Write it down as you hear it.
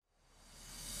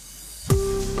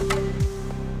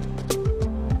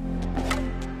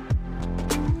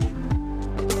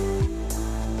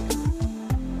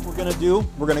going to do,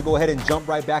 we're going to go ahead and jump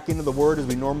right back into the Word as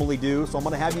we normally do. So I'm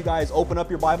going to have you guys open up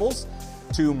your Bibles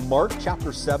to Mark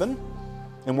chapter 7.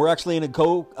 And we're actually going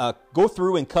to go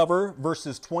through and cover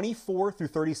verses 24 through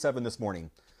 37 this morning.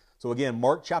 So again,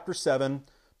 Mark chapter 7,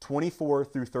 24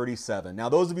 through 37. Now,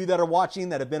 those of you that are watching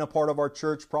that have been a part of our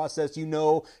church process, you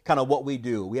know kind of what we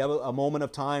do. We have a moment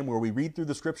of time where we read through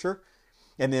the scripture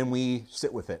and then we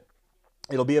sit with it.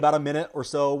 It'll be about a minute or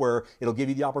so where it'll give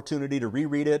you the opportunity to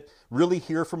reread it, really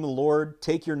hear from the Lord,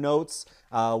 take your notes,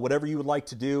 whatever you would like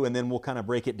to do, and then we'll kind of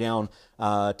break it down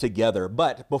together.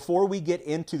 But before we get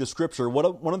into the scripture, one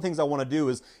of the things I want to do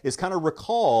is kind of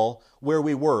recall where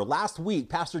we were. Last week,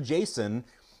 Pastor Jason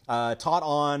taught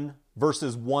on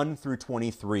verses 1 through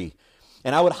 23.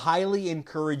 And I would highly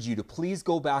encourage you to please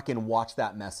go back and watch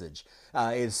that message.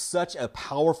 It is such a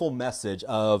powerful message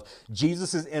of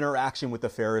Jesus' interaction with the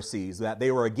Pharisees, that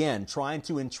they were, again, trying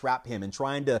to entrap him and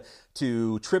trying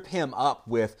to trip him up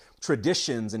with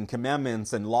traditions and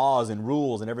commandments and laws and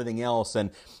rules and everything else.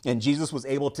 And Jesus was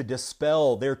able to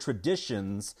dispel their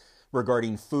traditions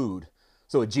regarding food.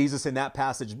 So Jesus in that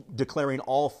passage declaring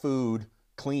all food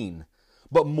clean.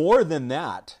 But more than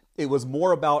that, it was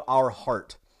more about our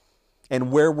heart and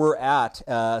where we're at.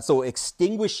 So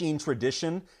extinguishing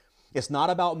tradition, it's not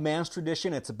about man's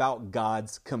tradition, it's about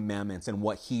God's commandments and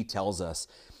what he tells us.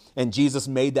 And Jesus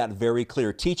made that very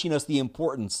clear, teaching us the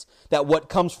importance that what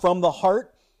comes from the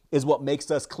heart is what makes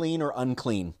us clean or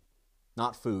unclean,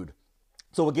 not food.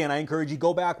 So again, I encourage you,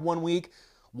 go back 1 week,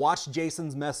 watch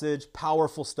Jason's message,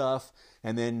 powerful stuff,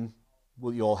 and then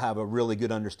you'll have a really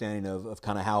good understanding of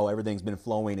kind of how everything's been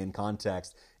flowing in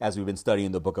context as we've been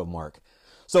studying the book of Mark.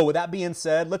 So with that being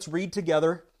said, let's read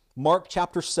together Mark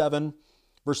chapter 7,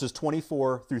 verses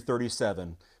 24 through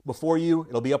 37. Before you,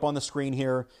 it'll be up on the screen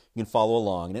here. You can follow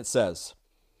along. And it says,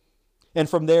 "And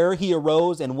from there he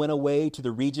arose and went away to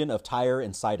the region of Tyre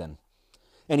and Sidon.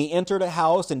 And he entered a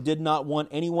house and did not want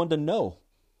anyone to know,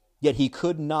 yet he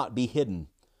could not be hidden.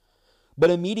 But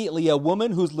immediately a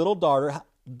woman whose little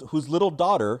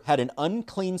daughter had an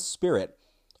unclean spirit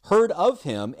heard of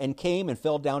him and came and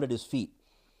fell down at his feet.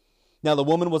 Now the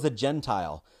woman was a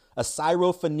Gentile, a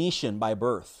Syrophoenician by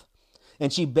birth,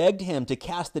 and she begged him to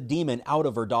cast the demon out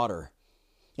of her daughter.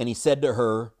 And he said to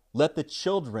her, 'Let the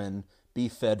children be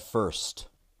fed first.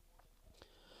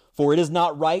 For it is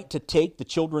not right to take the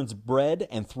children's bread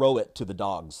and throw it to the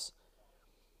dogs.'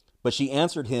 But she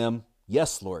answered him,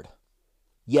 'Yes, Lord.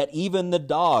 Yet even the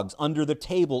dogs under the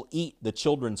table eat the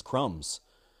children's crumbs.'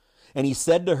 And he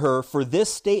said to her, 'For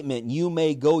this statement you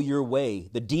may go your way.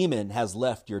 The demon has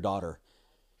left your daughter.'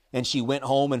 And she went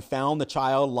home and found the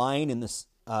child lying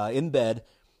in bed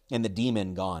and the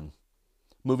demon gone."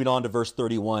 Moving on to verse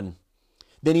 31.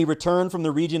 "Then he returned from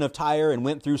the region of Tyre and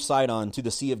went through Sidon to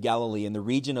the Sea of Galilee in the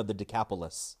region of the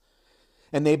Decapolis.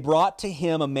 And they brought to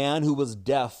him a man who was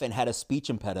deaf and had a speech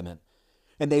impediment.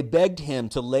 And they begged him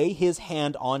to lay his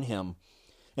hand on him.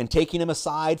 And taking him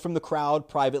aside from the crowd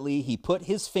privately, he put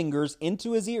his fingers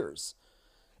into his ears,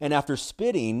 and after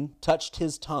spitting, touched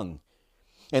his tongue.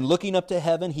 And looking up to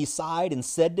heaven, he sighed and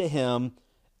said to him,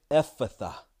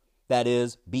 'Ephphatha,' that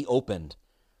is, 'be opened.'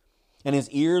 And his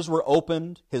ears were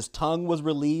opened, his tongue was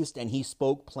released, and he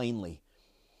spoke plainly.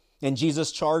 And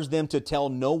Jesus charged them to tell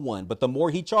no one, but the more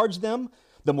he charged them,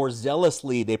 the more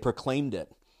zealously they proclaimed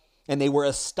it. And they were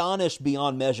astonished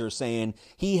beyond measure, saying,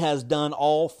 'He has done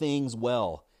all things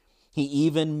well. He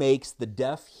even makes the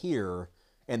deaf hear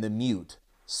and the mute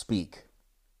speak.'"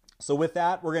 So with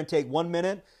that, we're going to take 1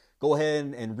 minute, go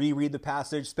ahead and reread the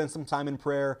passage, spend some time in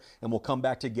prayer, and we'll come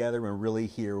back together and really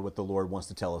hear what the Lord wants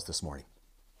to tell us this morning.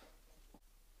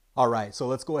 All right, so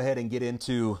let's go ahead and get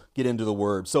into the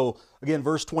word. So again,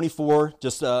 verse 24,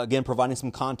 just again providing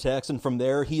some context. "And from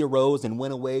there he arose and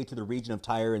went away to the region of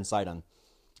Tyre and Sidon.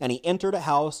 And he entered a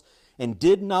house and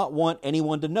did not want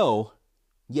anyone to know,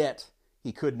 yet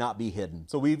he could not be hidden."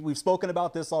 So we've spoken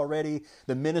about this already.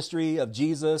 The ministry of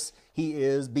Jesus, he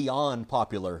is beyond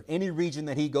popular. Any region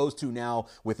that he goes to now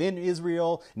within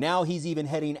Israel, now he's even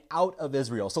heading out of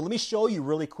Israel. So let me show you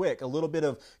really quick a little bit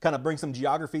of kind of bring some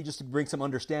geography just to bring some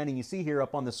understanding. You see here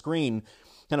up on the screen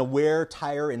kind of where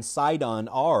Tyre and Sidon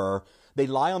are. They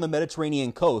lie on the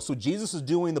Mediterranean coast. So Jesus is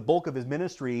doing the bulk of his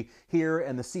ministry here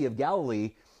in the Sea of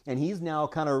Galilee. And he's now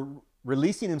kind of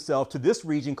releasing himself to this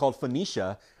region called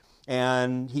Phoenicia,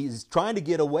 and he's trying to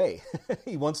get away.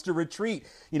 He wants to retreat,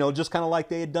 just kind of like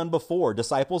they had done before,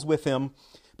 disciples with him.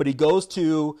 But he goes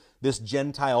to this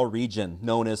Gentile region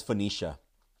known as Phoenicia.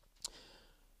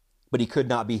 But he could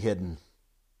not be hidden.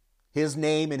 His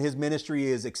name and his ministry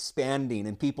is expanding,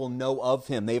 and people know of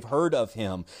him. They've heard of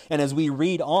him. And as we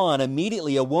read on,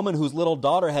 immediately a woman whose little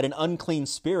daughter had an unclean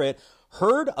spirit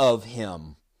heard of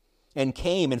him and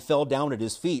came and fell down at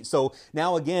his feet. So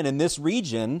now again, in this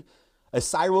region, a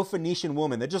Syrophoenician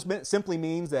woman, that just simply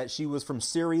means that she was from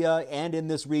Syria and in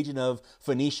this region of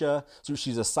Phoenicia. So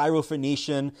she's a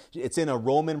Syrophoenician. It's in a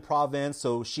Roman province,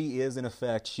 so she is, in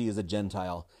effect, she is a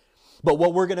Gentile. But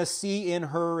what we're going to see in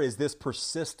her is this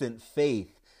persistent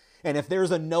faith. And if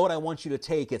there's a note I want you to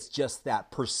take, it's just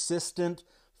that persistent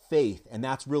faith. And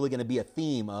that's really going to be a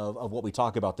theme of what we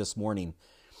talk about this morning.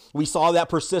 We saw that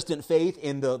persistent faith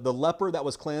in the leper that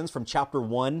was cleansed from chapter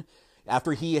 1.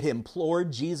 After he had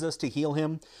implored Jesus to heal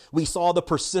him. We saw the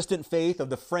persistent faith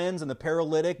of the friends and the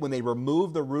paralytic when they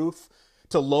removed the roof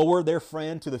to lower their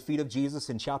friend to the feet of Jesus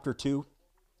in chapter 2.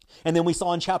 And then we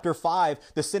saw in chapter 5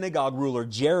 the synagogue ruler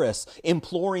Jairus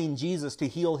imploring Jesus to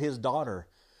heal his daughter.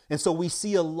 And so we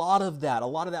see a lot of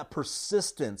that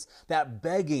persistence, that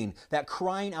begging, that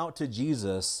crying out to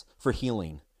Jesus for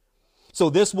healing. So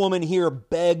this woman here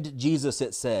begged Jesus,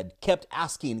 it said, kept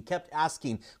asking,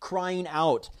 crying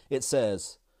out, it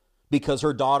says, because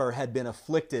her daughter had been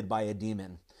afflicted by a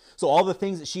demon. So all the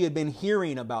things that she had been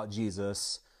hearing about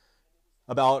Jesus,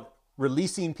 about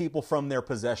releasing people from their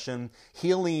possession,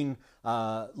 healing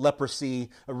leprosy,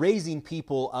 raising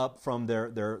people up from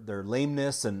their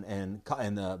lameness and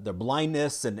their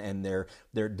blindness and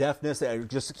their deafness,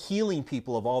 just healing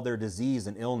people of all their disease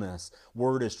and illness.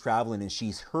 Word is traveling, and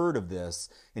she's heard of this,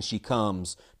 and she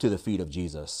comes to the feet of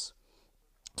Jesus.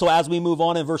 So as we move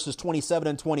on in verses 27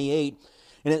 and 28,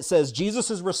 and it says,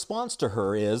 Jesus' response to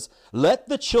her is, "Let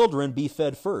the children be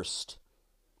fed first.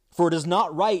 For it is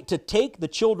not right to take the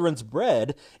children's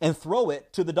bread and throw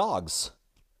it to the dogs."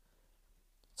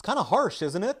 It's kind of harsh,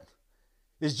 isn't it?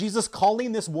 Is Jesus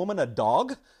calling this woman a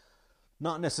dog?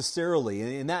 Not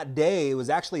necessarily. In that day, it was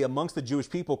actually amongst the Jewish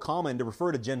people common to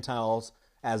refer to Gentiles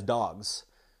as dogs.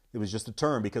 It was just a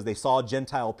term because they saw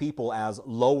Gentile people as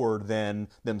lower than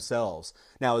themselves.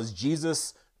 Now, is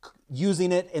Jesus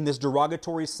using it in this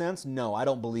derogatory sense? No, I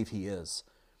don't believe he is.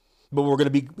 But we're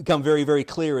going to become very, very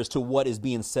clear as to what is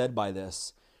being said by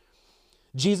this.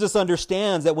 Jesus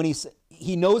understands that when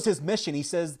he knows his mission, he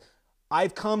says,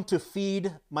 I've come to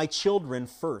feed my children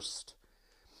first.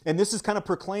 And this is kind of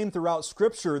proclaimed throughout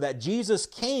Scripture that Jesus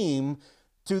came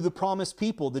to the promised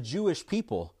people, the Jewish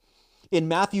people. In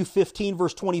Matthew 15,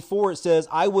 verse 24, it says,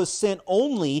 I was sent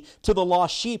only to the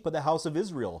lost sheep of the house of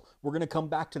Israel. We're going to come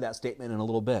back to that statement in a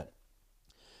little bit.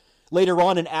 Later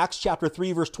on in Acts chapter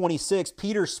 3, verse 26,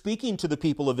 Peter, speaking to the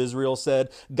people of Israel, said,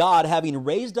 God, having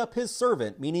raised up his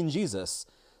servant, meaning Jesus,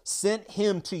 sent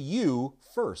him to you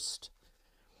first.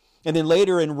 And then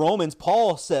later in Romans,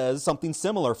 Paul says something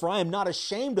similar, for I am not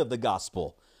ashamed of the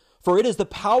gospel, for it is the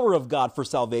power of God for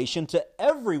salvation to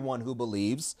everyone who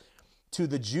believes, to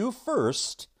the Jew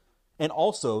first, and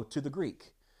also to the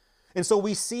Greek. And so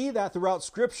we see that throughout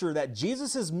Scripture that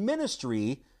Jesus'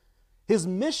 ministry, his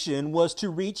mission was to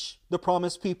reach the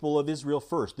promised people of Israel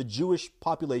first, the Jewish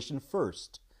population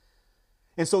first.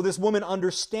 And so this woman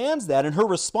understands that, and her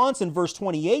response in verse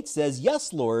 28 says,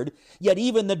 yes, Lord, yet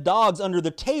even the dogs under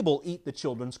the table eat the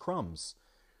children's crumbs.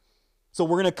 So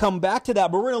we're going to come back to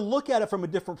that, but we're going to look at it from a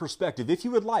different perspective. If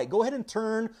you would like, go ahead and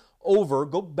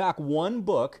go back one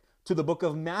book to the book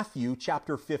of Matthew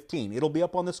chapter 15. It'll be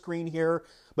up on the screen here,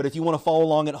 but if you want to follow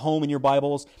along at home in your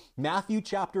Bibles, Matthew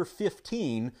chapter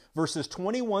 15, verses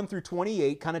 21 through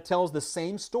 28 kind of tells the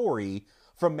same story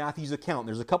from Matthew's account.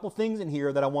 There's a couple things in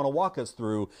here that I want to walk us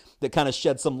through that kind of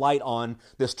shed some light on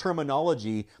this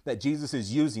terminology that Jesus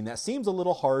is using. That seems a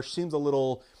little harsh, seems a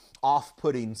little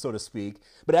off-putting, so to speak.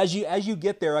 But as you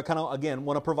get there, I kind of, again,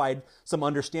 want to provide some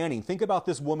understanding. Think about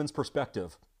this woman's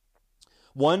perspective.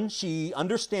 One, she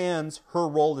understands her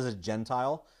role as a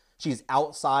Gentile. She's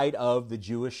outside of the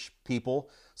Jewish people,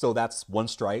 so that's one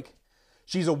strike.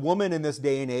 She's a woman in this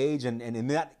day and age, and in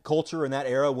that culture, in that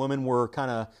era, women were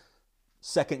kind of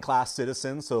second-class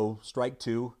citizens, so strike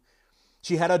two.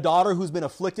 She had a daughter who's been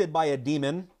afflicted by a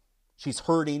demon. She's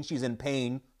hurting, she's in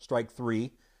pain, strike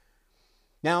three.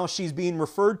 Now she's being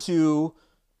referred to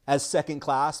as second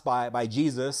class by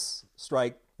Jesus,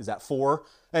 strike, is that four?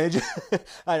 And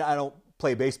I don't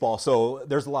play baseball, so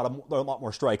there's a lot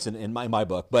more strikes in my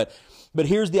book. But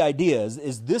here's the idea: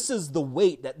 is this is the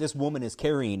weight that this woman is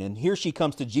carrying, and here she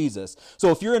comes to Jesus. So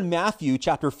if you're in Matthew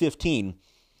chapter 15,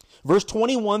 verse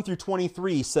 21 through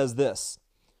 23 says this: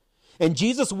 And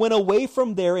Jesus went away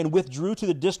from there and withdrew to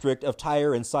the district of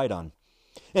Tyre and Sidon.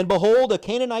 And behold, a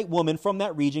Canaanite woman from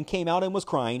that region came out and was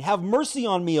crying, Have mercy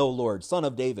on me, O Lord, Son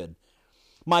of David.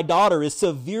 My daughter is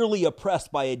severely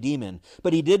oppressed by a demon.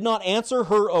 But he did not answer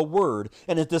her a word.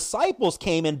 And his disciples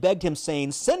came and begged him,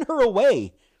 saying, Send her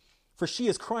away, for she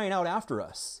is crying out after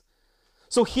us.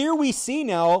 So here we see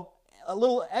now a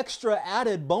little extra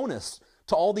added bonus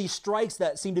to all these strikes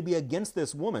that seem to be against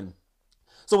this woman.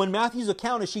 So in Matthew's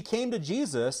account, as she came to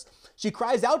Jesus, she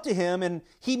cries out to him and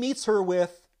he meets her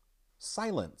with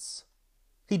silence.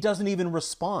 He doesn't even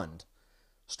respond.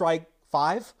 Strike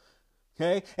 5.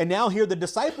 Okay. And now here the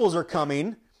disciples are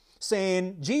coming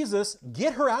saying, Jesus,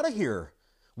 get her out of here.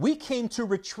 We came to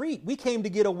retreat. We came to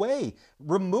get away.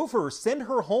 Remove her. Send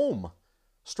her home.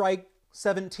 Strike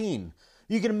 17.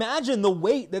 You can imagine the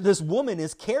weight that this woman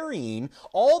is carrying.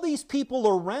 All these people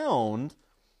around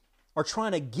are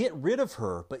trying to get rid of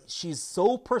her, but she's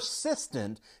so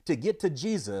persistent to get to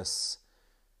Jesus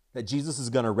that Jesus is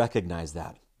going to recognize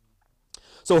that.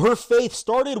 So her faith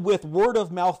started with word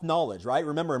of mouth knowledge, right?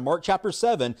 Remember in Mark chapter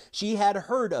 7, she had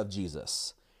heard of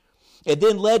Jesus. It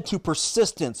then led to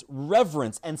persistence,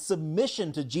 reverence, and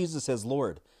submission to Jesus as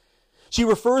Lord. She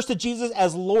refers to Jesus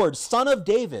as Lord, Son of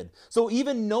David. So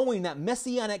even knowing that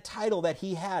messianic title that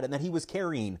he had and that he was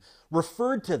carrying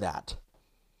referred to that.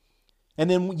 And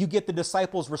then you get the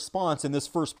disciples' response in this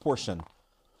first portion.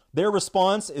 Their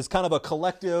response is kind of a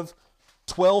collective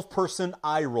 12-person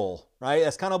eye roll, right?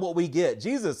 That's kind of what we get.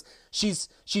 Jesus, she's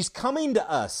coming to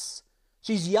us.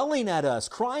 She's yelling at us,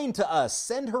 crying to us,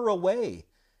 send her away.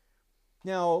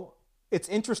 Now, it's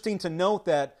interesting to note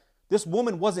that this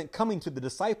woman wasn't coming to the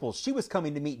disciples. She was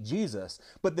coming to meet Jesus.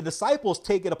 But the disciples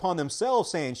take it upon themselves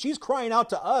saying, she's crying out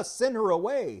to us, send her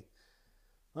away.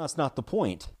 Well, that's not the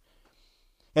point.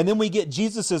 And then we get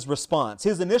Jesus' response.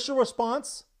 His initial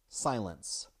response,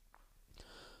 silence.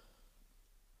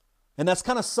 And that's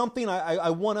kind of something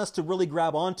I want us to really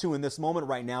grab onto in this moment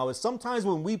right now, is sometimes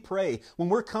when we pray, when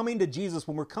we're coming to Jesus,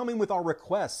 when we're coming with our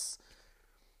requests,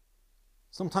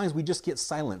 sometimes we just get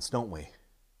silenced, don't we?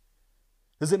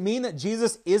 Does it mean that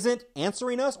Jesus isn't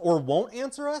answering us or won't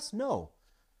answer us? No.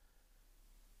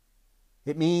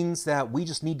 It means that we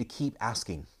just need to keep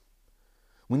asking.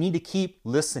 We need to keep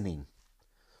listening.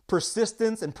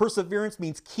 Persistence and perseverance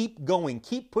means keep going,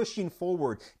 keep pushing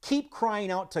forward, keep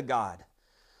crying out to God.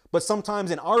 But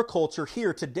sometimes in our culture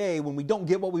here today, when we don't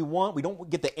get what we want, we don't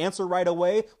get the answer right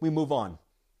away, we move on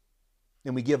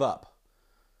and we give up.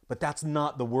 But that's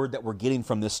not the word that we're getting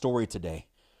from this story today.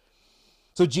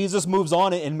 So Jesus moves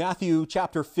on in Matthew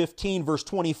chapter 15, verse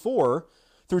 24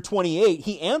 through 28.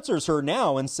 He answers her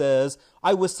now and says,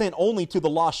 I was sent only to the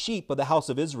lost sheep of the house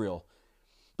of Israel.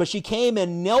 But she came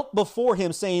and knelt before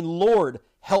him, saying, Lord,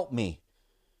 help me.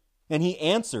 And he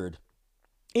answered,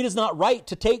 it is not right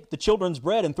to take the children's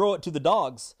bread and throw it to the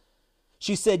dogs.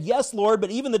 She said, yes, Lord,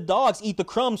 but even the dogs eat the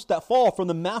crumbs that fall from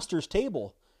the master's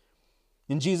table.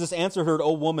 And Jesus answered her,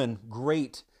 O woman,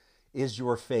 great is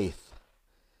your faith.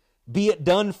 Be it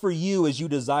done for you as you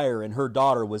desire. And her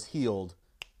daughter was healed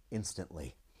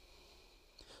instantly.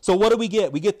 So what do we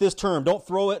get? We get this term, don't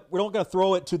throw it. We're not going to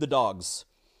throw it to the dogs.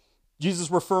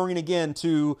 Jesus referring again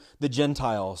to the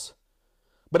Gentiles.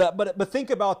 But think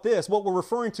about this. What we're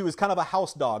referring to is kind of a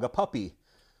house dog, a puppy.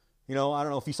 You know, I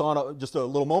don't know if you saw it just a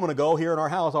little moment ago here in our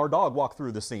house, our dog walked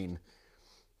through the scene.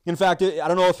 In fact, I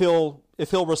don't know if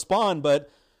he'll respond, but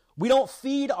we don't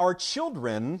feed our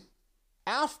children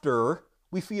after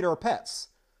we feed our pets.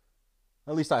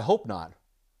 At least I hope not,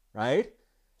 right?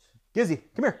 Gizzy,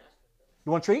 come here.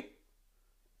 You want a treat?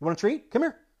 You want a treat? Come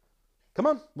here. Come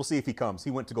on. We'll see if he comes.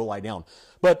 He went to go lie down.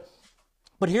 But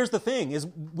here's the thing, is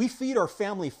we feed our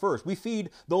family first. We feed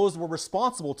those we're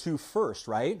responsible to first,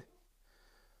 right?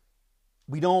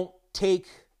 We don't take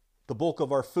the bulk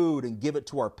of our food and give it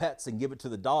to our pets and give it to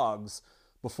the dogs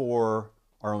before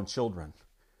our own children.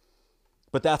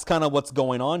 But that's kind of what's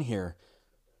going on here.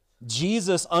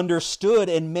 Jesus understood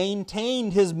and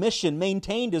maintained his mission,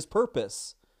 maintained his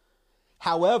purpose.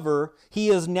 However, he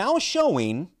is now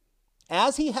showing,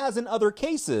 as he has in other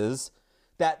cases,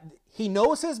 that he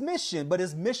knows his mission, but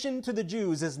his mission to the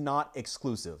Jews is not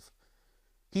exclusive.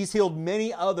 He's healed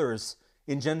many others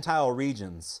in Gentile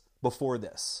regions before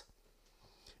this.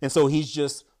 And so he's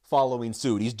just following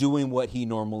suit. He's doing what he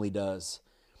normally does.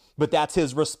 But that's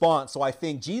his response. So I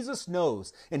think Jesus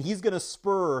knows, and he's going to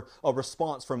spur a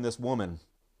response from this woman.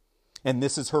 And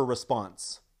this is her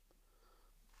response.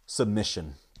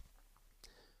 Submission.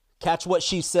 Catch what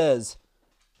she says.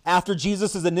 After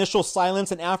Jesus' initial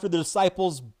silence and after the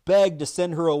disciples begged to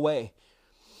send her away.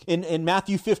 In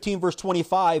Matthew 15, verse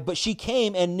 25, but she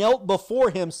came and knelt before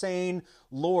him saying,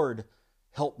 Lord,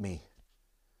 help me.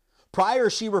 Prior,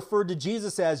 she referred to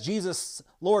Jesus as Jesus,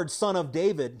 Lord, Son of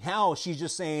David. Now she's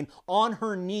just saying on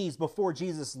her knees before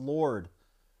Jesus, Lord,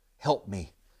 help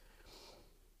me.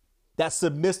 That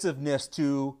submissiveness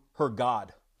to her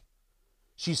God.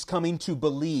 She's coming to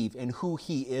believe in who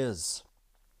he is.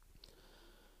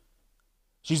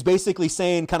 She's basically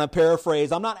saying, kind of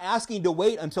paraphrase, I'm not asking to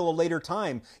wait until a later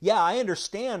time. Yeah, I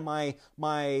understand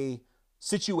my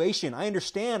situation. I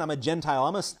understand I'm a Gentile.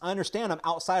 I understand I'm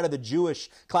outside of the Jewish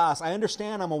class. I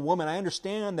understand I'm a woman. I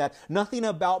understand that nothing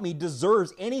about me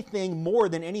deserves anything more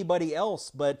than anybody else.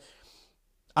 But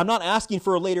I'm not asking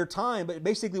for a later time. But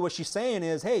basically what she's saying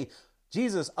is, hey,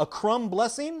 Jesus, a crumb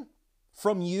blessing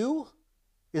from you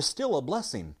is still a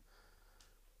blessing.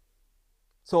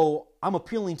 So I'm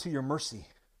appealing to your mercy.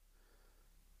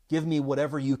 Give me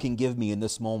whatever you can give me in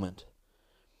this moment,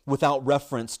 without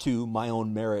reference to my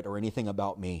own merit or anything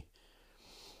about me.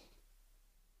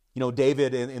 You know,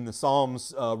 David in the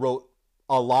Psalms wrote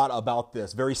a lot about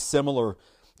this, very similar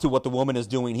to what the woman is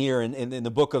doing here. In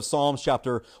the book of Psalms,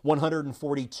 chapter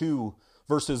 142,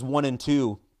 verses 1 and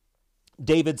 2,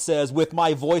 David says, with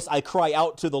my voice I cry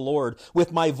out to the Lord.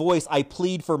 With my voice I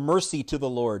plead for mercy to the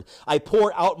Lord. I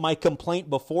pour out my complaint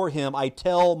before him. I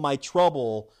tell my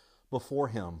trouble before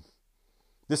him.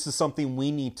 This is something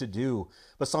we need to do.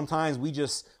 But sometimes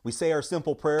we say our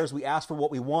simple prayers, we ask for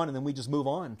what we want, and then we just move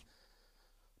on.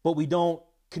 But we don't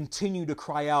continue to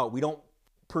cry out. We don't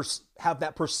have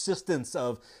that persistence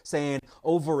of saying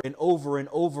over and over and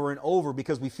over and over,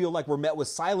 because we feel like we're met with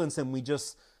silence, and we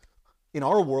just, in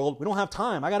our world, we don't have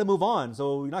time. I got to move on.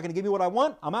 So you're not going to give me what I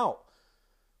want? I'm out.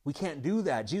 We can't do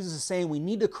that. Jesus is saying we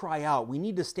need to cry out. We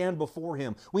need to stand before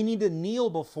him. We need to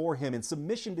kneel before him in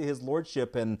submission to his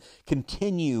lordship and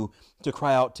continue to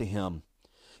cry out to him.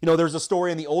 You know, there's a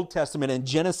story in the Old Testament in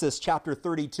Genesis chapter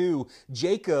 32.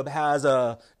 Jacob has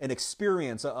an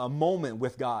experience, a moment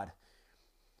with God.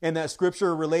 And that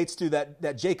scripture relates to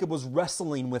that Jacob was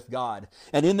wrestling with God.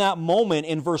 And in that moment,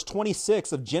 in verse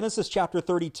 26 of Genesis chapter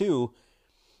 32,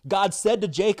 God said to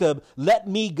Jacob, let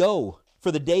me go,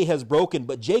 for the day has broken.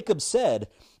 But Jacob said,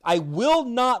 I will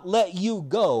not let you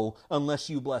go unless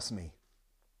you bless me.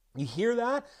 You hear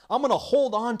that? I'm going to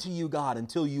hold on to you, God,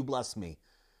 until you bless me.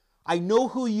 I know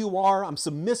who you are. I'm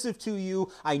submissive to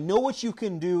you. I know what you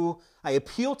can do. I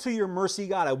appeal to your mercy,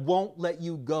 God. I won't let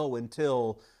you go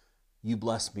until you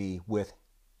bless me with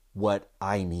what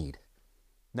I need.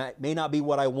 Now, it may not be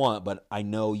what I want, but I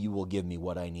know you will give me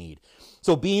what I need.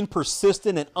 So being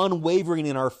persistent and unwavering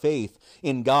in our faith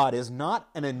in God is not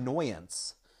an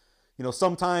annoyance. You know,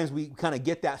 sometimes we kind of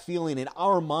get that feeling in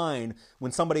our mind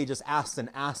when somebody just asks and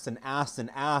asks and asks and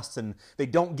asks, and they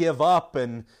don't give up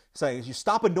and say, you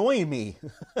stop annoying me,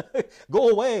 go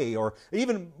away. Or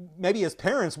even maybe as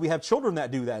parents, we have children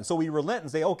that do that. And so we relent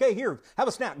and say, okay, here, have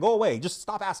a snack, go away, just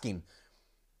stop asking.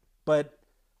 But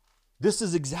this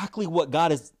is exactly what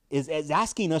God is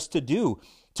asking us to do,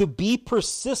 to be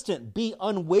persistent, be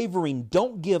unwavering,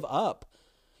 don't give up.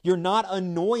 You're not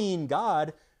annoying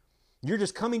God. You're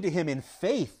just coming to him in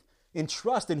faith, in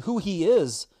trust in who he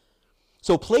is.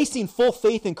 So placing full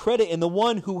faith and credit in the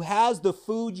one who has the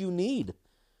food you need.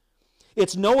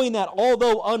 It's knowing that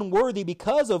although unworthy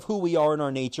because of who we are in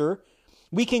our nature,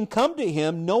 we can come to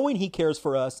him knowing he cares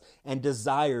for us and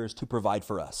desires to provide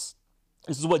for us.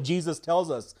 This is what Jesus tells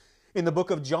us in the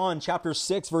book of John, chapter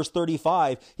 6, verse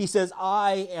 35. He says,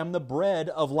 I am the bread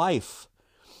of life.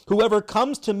 Whoever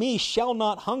comes to me shall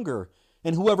not hunger,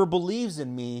 and whoever believes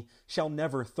in me shall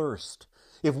never thirst.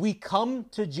 If we come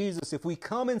to Jesus, if we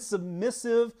come in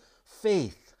submissive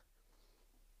faith,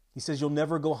 he says you'll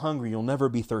never go hungry, you'll never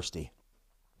be thirsty.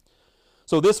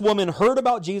 So this woman heard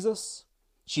about Jesus.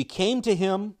 She came to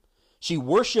him. She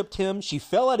worshiped him. She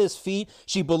fell at his feet.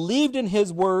 She believed in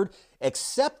his word,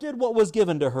 accepted what was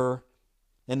given to her,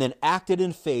 and then acted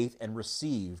in faith and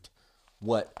received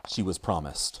what she was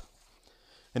promised.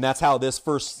 And that's how this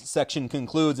first section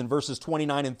concludes in verses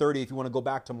 29 and 30, if you want to go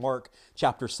back to Mark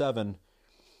chapter 7.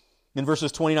 In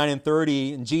verses 29 and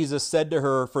 30, and Jesus said to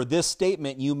her, for this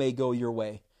statement you may go your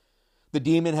way. The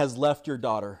demon has left your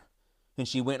daughter. And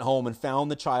she went home and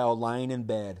found the child lying in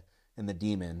bed and the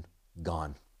demon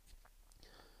gone.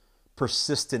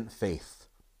 Persistent faith.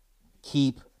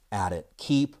 Keep at it.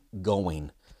 Keep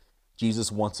going.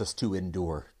 Jesus wants us to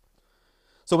endure.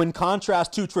 So in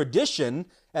contrast to tradition,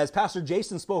 as Pastor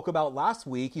Jason spoke about last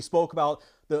week, he spoke about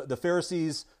the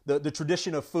Pharisees, the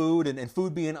tradition of food and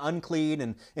food being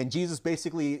unclean. And Jesus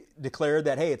basically declared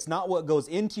that, hey, it's not what goes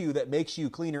into you that makes you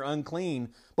clean or unclean,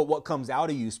 but what comes out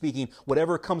of you. Speaking,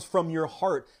 whatever comes from your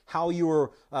heart, how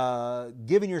you're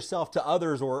giving yourself to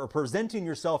others or presenting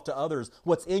yourself to others,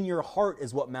 what's in your heart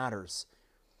is what matters.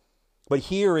 But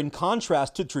here, in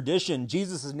contrast to tradition,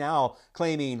 Jesus is now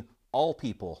claiming all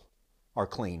people are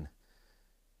clean.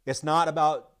 It's not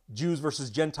about Jews versus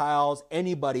Gentiles.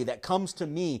 Anybody that comes to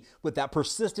me with that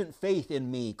persistent faith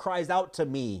in me, cries out to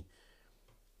me,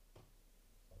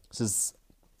 says,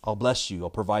 I'll bless you, I'll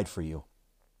provide for you.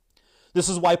 This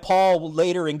is why Paul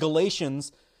later in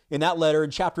Galatians, in that letter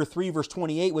in chapter 3, verse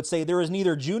 28, would say, there is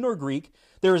neither Jew nor Greek,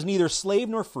 there is neither slave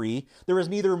nor free, there is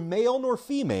neither male nor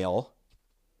female,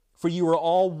 for you are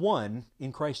all one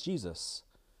in Christ Jesus.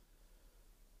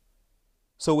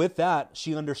 So with that,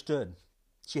 she understood.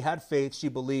 She had faith, she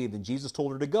believed, and Jesus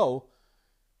told her to go.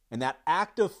 And that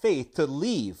act of faith to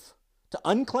leave, to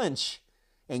unclench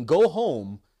and go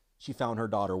home, she found her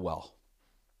daughter well.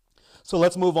 So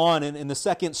let's move on. In the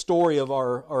second story of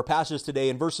our passage today,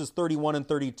 in verses 31 and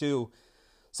 32,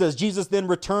 says, Jesus then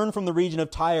returned from the region of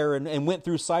Tyre and went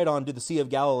through Sidon to the Sea of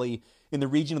Galilee in the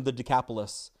region of the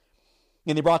Decapolis.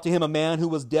 And they brought to him a man who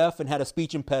was deaf and had a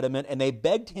speech impediment, and they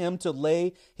begged him to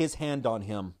lay his hand on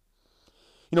him.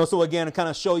 So again, to kind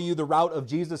of show you the route of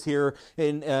Jesus here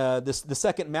in the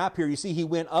second map here, you see he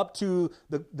went up to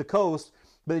the coast,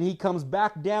 but then he comes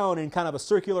back down in kind of a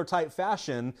circular type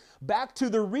fashion back to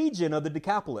the region of the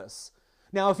Decapolis.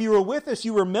 Now, if you were with us,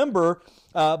 you remember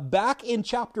back in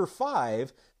chapter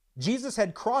 5, Jesus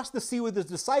had crossed the sea with his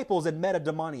disciples and met a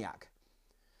demoniac.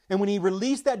 And when he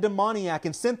released that demoniac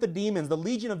and sent the demons, the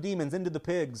legion of demons, into the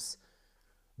pigs,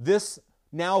 this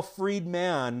now freed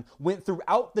man went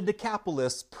throughout the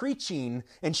Decapolis preaching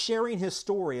and sharing his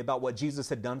story about what Jesus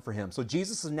had done for him. So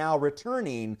Jesus is now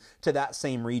returning to that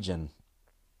same region.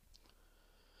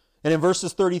 And in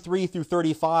verses 33 through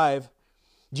 35,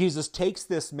 Jesus takes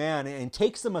this man and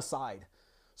takes him aside.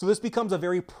 So this becomes a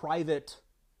very private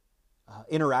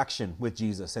interaction with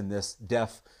Jesus and this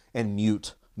deaf and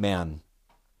mute man.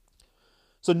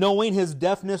 So knowing his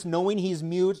deafness, knowing he's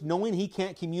mute, knowing he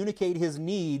can't communicate his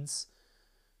needs,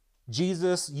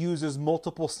 Jesus uses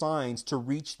multiple signs to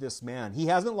reach this man. He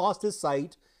hasn't lost his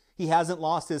sight. He hasn't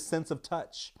lost his sense of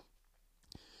touch.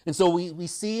 And so we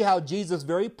see how Jesus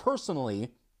very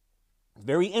personally,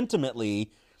 very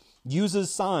intimately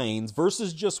uses signs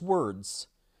versus just words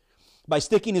by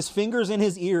sticking his fingers in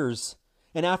his ears.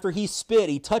 And after he spit,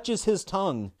 he touches his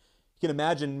tongue. You can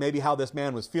imagine maybe how this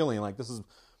man was feeling. Like, this is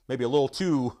maybe a little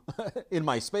too in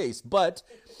my space. But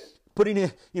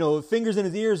putting fingers in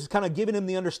his ears is kind of giving him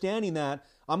the understanding that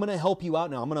I'm going to help you out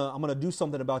now. I'm going to do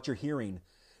something about your hearing.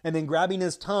 And then grabbing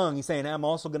his tongue, he's saying, I'm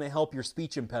also going to help your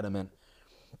speech impediment.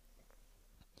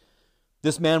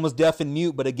 This man was deaf and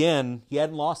mute, but again, he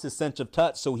hadn't lost his sense of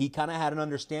touch, so he kind of had an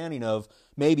understanding of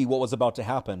maybe what was about to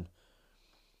happen.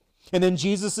 And then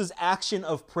Jesus' action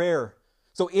of prayer.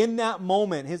 So in that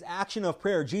moment, his action of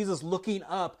prayer, Jesus looking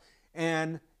up,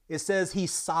 and it says he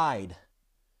sighed,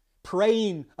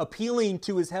 praying, appealing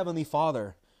to his heavenly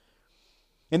Father.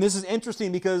 And this is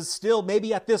interesting because still,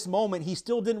 maybe at this moment, he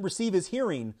still didn't receive his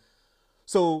hearing.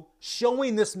 So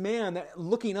showing this man, that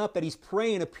looking up, that he's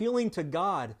praying, appealing to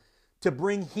God to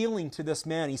bring healing to this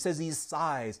man. He says he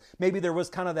sighs. Maybe there was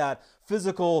kind of that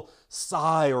physical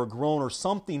sigh or groan or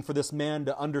something for this man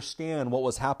to understand what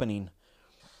was happening.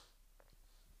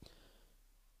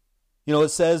 It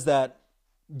says that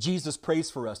Jesus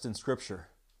prays for us in Scripture.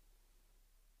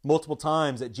 Multiple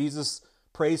times that Jesus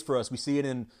prays for us. We see it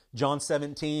in John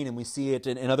 17 and we see it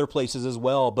in other places as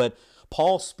well. But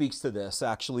Paul speaks to this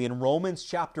actually in Romans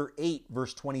chapter 8,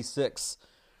 verse 26.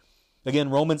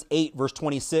 Again, Romans 8, verse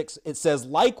 26, it says,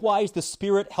 likewise, the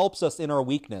Spirit helps us in our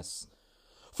weakness.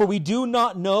 For we do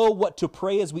not know what to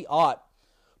pray as we ought,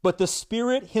 but the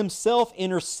Spirit himself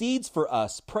intercedes for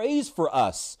us, prays for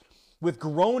us, with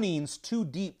groanings too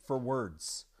deep for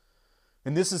words.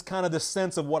 And this is kind of the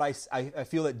sense of what I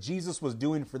feel that Jesus was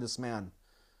doing for this man.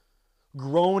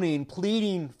 Groaning,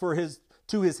 pleading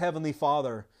to his heavenly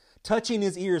Father, touching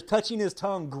his ears, touching his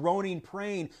tongue, groaning,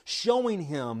 praying, showing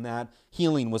him that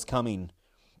healing was coming.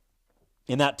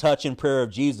 And that touch and prayer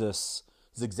of Jesus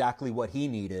is exactly what he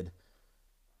needed,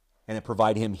 and it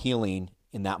provided him healing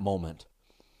in that moment.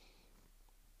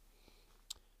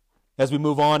 As we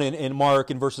move on in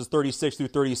Mark in verses 36 through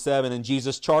 37, and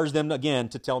Jesus charged them again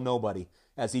to tell nobody,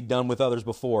 as he'd done with others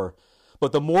before.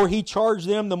 But the more he charged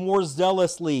them, the more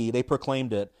zealously they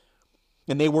proclaimed it.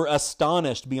 And they were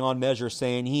astonished beyond measure,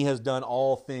 saying, he has done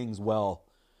all things well.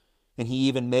 And he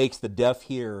even makes the deaf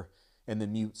hear and the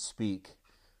mute speak.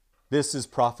 This is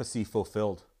prophecy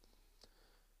fulfilled.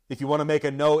 If you want to make a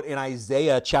note, in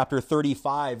Isaiah chapter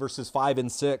 35, verses 5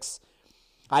 and 6,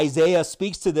 Isaiah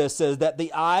speaks to this, says that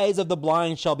the eyes of the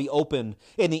blind shall be opened,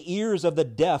 and the ears of the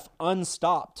deaf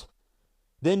unstopped.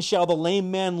 Then shall the lame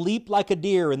man leap like a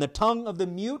deer, and the tongue of the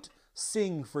mute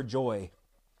sing for joy.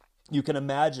 You can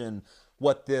imagine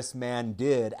what this man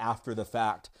did after the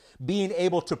fact, being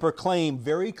able to proclaim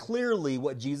very clearly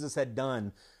what Jesus had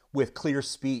done with clear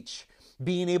speech,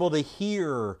 being able to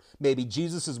hear maybe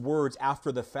Jesus' words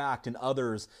after the fact and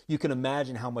others. You can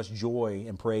imagine how much joy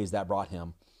and praise that brought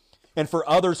him. And for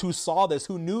others who saw this,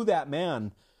 who knew that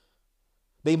man,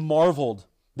 they marveled,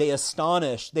 they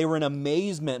astonished, they were in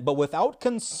amazement, but without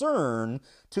concern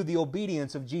to the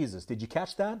obedience of Jesus. Did you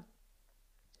catch that?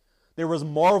 There was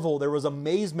marvel, there was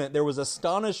amazement, there was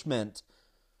astonishment,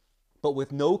 but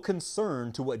with no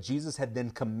concern to what Jesus had then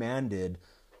commanded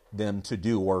them to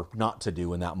do or not to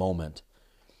do in that moment.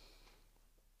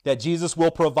 That Jesus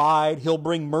will provide, He'll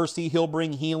bring mercy, He'll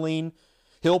bring healing,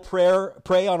 He'll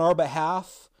pray on our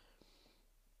behalf.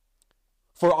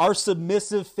 For our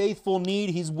submissive, faithful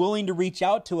need, He's willing to reach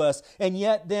out to us, and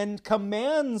yet then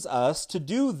commands us to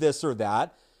do this or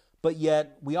that, but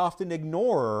yet we often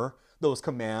ignore those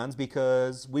commands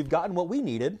because we've gotten what we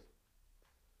needed.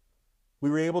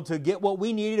 We were able to get what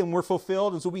we needed and we're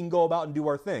fulfilled, and so we can go about and do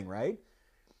our thing, right?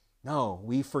 No,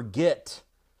 we forget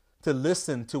to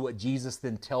listen to what Jesus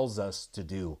then tells us to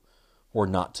do or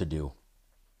not to do.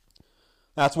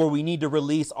 That's where we need to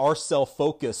release our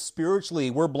self-focus. Spiritually,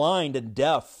 we're blind and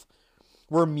deaf.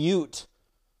 We're mute.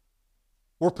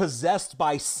 We're possessed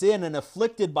by sin and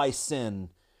afflicted by sin.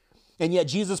 And yet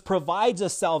Jesus provides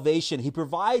us salvation. He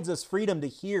provides us freedom to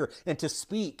hear and to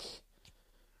speak,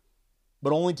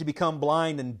 but only to become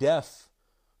blind and deaf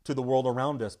to the world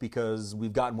around us because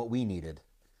we've gotten what we needed.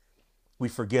 We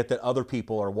forget that other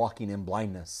people are walking in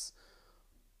blindness,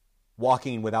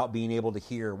 walking without being able to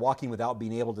hear, walking without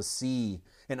being able to see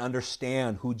and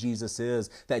understand who Jesus is,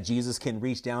 that Jesus can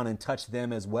reach down and touch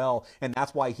them as well. And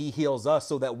that's why He heals us,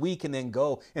 so that we can then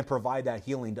go and provide that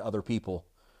healing to other people.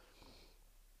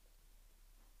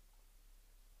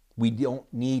 We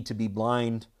don't need to be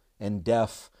blind and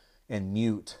deaf and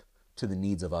mute to the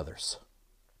needs of others.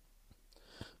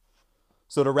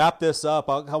 So to wrap this up,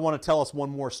 I want to tell us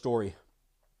one more story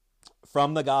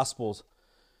from the Gospels.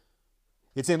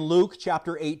 It's in Luke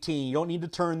chapter 18. You don't need to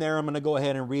turn there. I'm going to go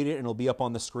ahead and read it, and it'll be up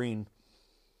on the screen.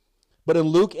 But in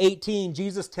Luke 18,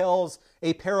 Jesus tells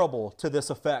a parable to this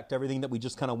effect, everything that we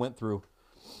just kind of went through.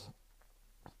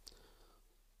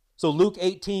 So Luke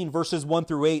 18, verses 1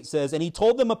 through 8 says, "And He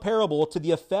told them a parable to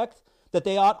the effect that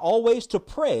they ought always to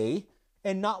pray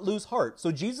and not lose heart."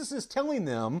 So Jesus is telling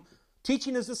them,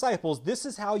 teaching His disciples, this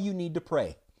is how you need to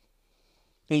pray.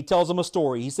 And He tells them a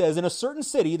story. He says, "In a certain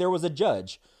city there was a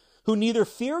judge who neither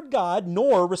feared God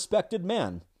nor respected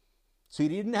man." So he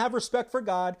didn't have respect for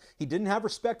God. He didn't have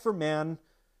respect for man,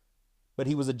 but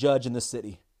he was a judge in the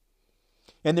city.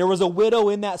 "And there was a widow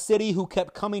in that city who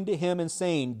kept coming to him and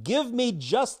saying, 'Give me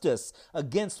justice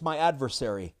against my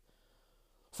adversary.'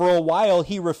 For a while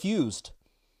he refused.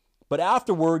 But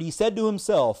afterward he said to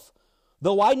himself,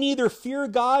 'Though I neither fear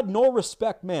God nor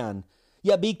respect man,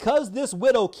 yet because this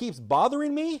widow keeps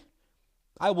bothering me,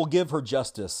 I will give her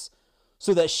justice,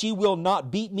 so that she will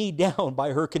not beat me down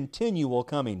by her continual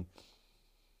coming.'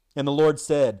 And the Lord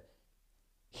said,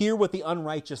 'Hear what the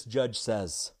unrighteous judge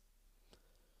says.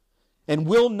 And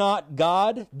will not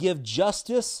God give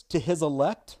justice to His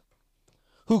elect,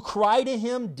 who cry to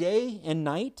Him day and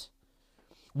night?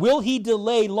 Will He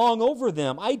delay long over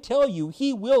them? I tell you,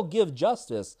 He will give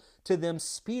justice to them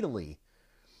speedily."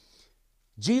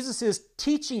 Jesus is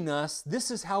teaching us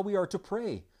this is how we are to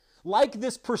pray. Like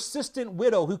this persistent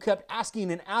widow who kept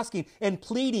asking and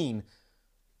pleading.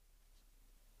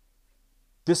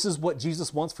 This is what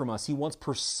Jesus wants from us. He wants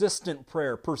persistent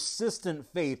prayer, persistent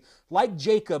faith, like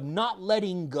Jacob, not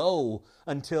letting go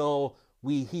until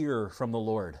we hear from the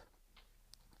Lord.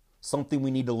 Something we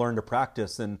need to learn to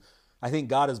practice. And I think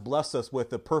God has blessed us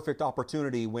with the perfect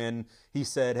opportunity when He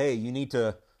said, hey, you need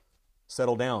to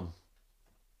settle down.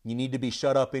 You need to be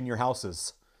shut up in your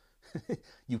houses.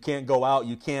 You can't go out.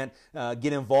 You can't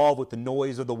get involved with the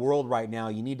noise of the world right now.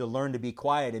 You need to learn to be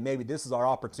quiet. And maybe this is our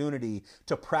opportunity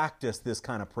to practice this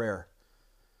kind of prayer.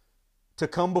 To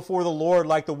come before the Lord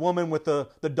like the woman with the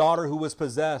daughter who was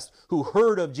possessed, who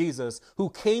heard of Jesus, who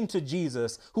came to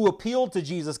Jesus, who appealed to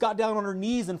Jesus, got down on her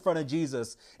knees in front of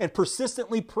Jesus, and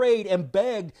persistently prayed and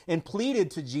begged and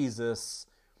pleaded to Jesus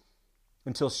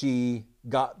until she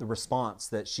got the response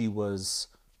that she was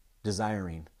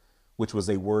desiring, which was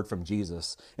a word from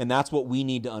Jesus. And that's what we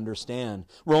need to understand.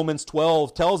 Romans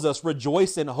 12 tells us,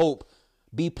 rejoice in hope,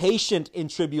 be patient in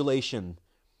tribulation,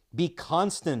 be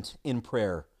constant in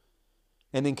prayer,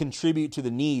 and then contribute to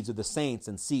the needs of the saints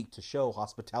and seek to show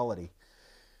hospitality.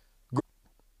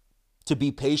 To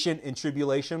be patient in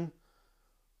tribulation.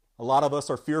 A lot of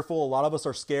us are fearful. A lot of us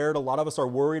are scared. A lot of us are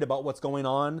worried about what's going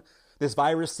on. This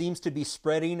virus seems to be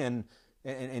spreading and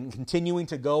continuing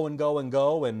to go and go and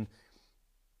go. And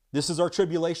this is our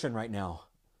tribulation right now.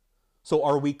 So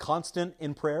are we constant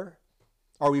in prayer?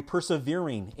 Are we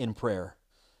persevering in prayer?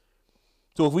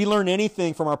 So if we learn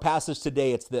anything from our passage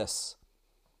today, it's this.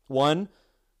 One,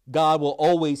 God will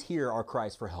always hear our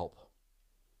cries for help.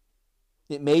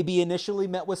 It may be initially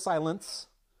met with silence,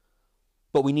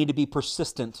 but we need to be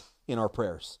persistent in our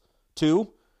prayers. 2,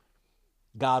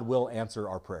 God will answer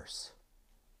our prayers.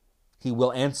 He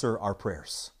will answer our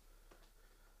prayers.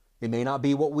 It may not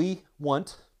be what we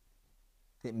want.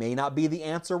 It may not be the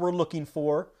answer we're looking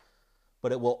for,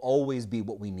 but it will always be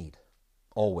what we need.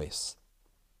 Always.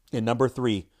 And number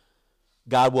 3,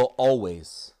 God will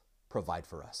always provide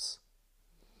for us.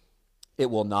 It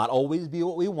will not always be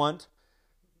what we want,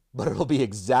 but it'll be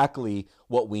exactly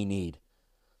what we need.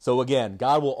 So again,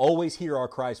 God will always hear our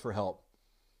cries for help.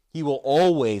 He will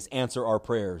always answer our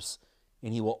prayers,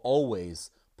 and He will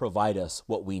always provide us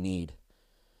what we need.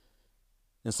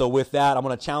 And so with that, I'm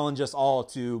going to challenge us all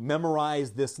to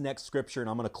memorize this next scripture, and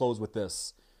I'm going to close with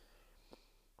this.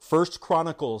 1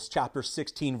 Chronicles chapter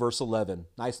 16, verse 11.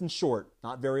 Nice and short,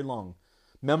 not very long.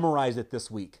 Memorize it this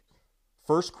week.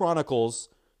 1 Chronicles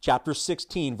chapter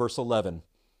 16, verse 11.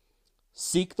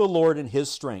 Seek the Lord in His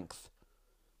strength.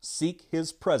 Seek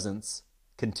His presence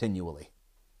continually.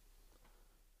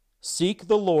 Seek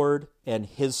the Lord and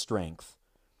His strength.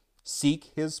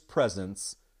 Seek His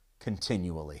presence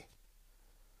continually.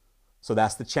 So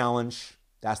that's the challenge.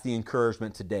 That's the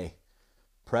encouragement today.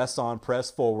 Press on,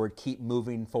 press forward, keep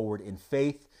moving forward in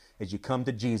faith as you come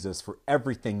to Jesus for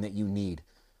everything that you need.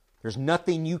 There's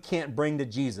nothing you can't bring to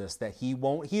Jesus that He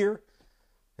won't hear,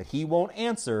 that He won't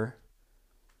answer.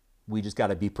 We just got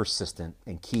to be persistent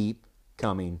and keep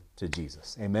coming to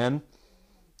Jesus. Amen?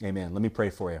 Amen. Let me pray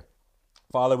for you.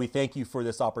 Father, we thank You for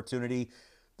this opportunity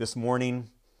this morning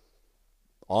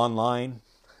online.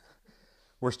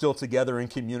 We're still together in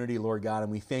community, Lord God,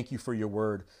 and we thank You for Your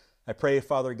word. I pray,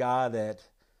 Father God, that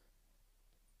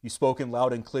You've spoken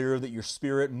loud and clear, that Your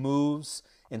Spirit moves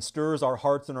and stirs our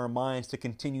hearts and our minds to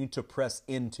continue to press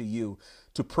into You,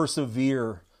 to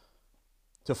persevere,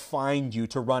 to find You,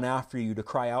 to run after You, to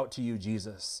cry out to You,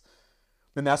 Jesus.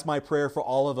 And that's my prayer for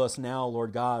all of us now,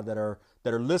 Lord God, that are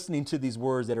listening to these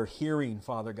words, that are hearing,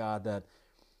 Father God, that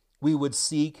we would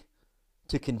seek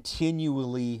to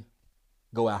continually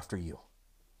go after You,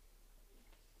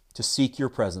 to seek Your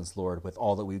presence, Lord, with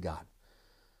all that we've got.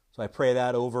 So I pray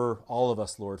that over all of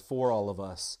us, Lord, for all of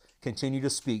us. Continue to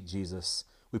speak, Jesus.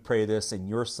 We pray this in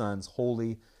Your Son's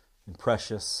holy and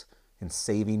precious and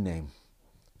saving name.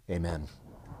 Amen.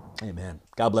 Amen.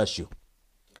 God bless you.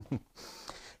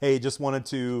 Hey, just wanted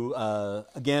to,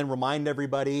 again, remind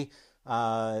everybody,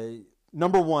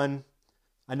 number one,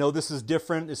 I know this is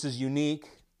different, this is unique,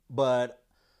 but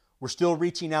we're still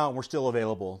reaching out and we're still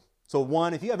available. So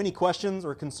one, if you have any questions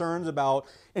or concerns about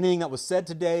anything that was said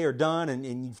today or done and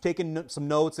you've taken some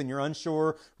notes and you're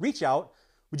unsure, reach out.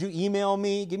 Would you email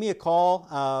me, give me a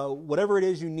call, whatever it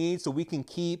is you need so we can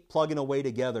keep plugging away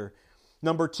together.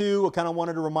 Number two, I kind of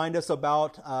wanted to remind us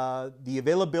about the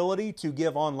availability to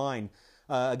give online.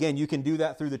 Again, you can do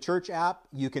that through the church app.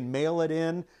 You can mail it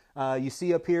in. You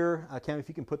see up here, Cam, if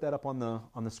you can put that up on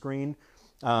the screen.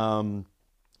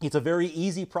 It's a very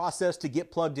easy process to get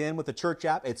plugged in with the church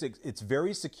app. It's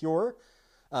very secure,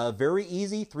 very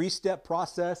easy, 3-step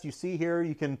process. You see here,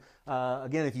 you can,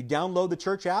 again, if you download the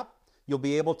church app, you'll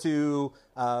be able to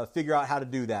figure out how to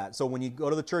do that. So when you go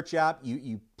to the church app,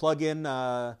 you plug in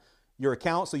your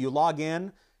account, so you log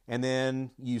in, and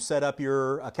then you set up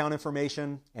your account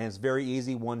information, and it's very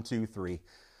easy, 1, 2, 3.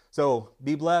 So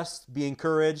be blessed, be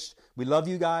encouraged. We love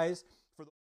you guys.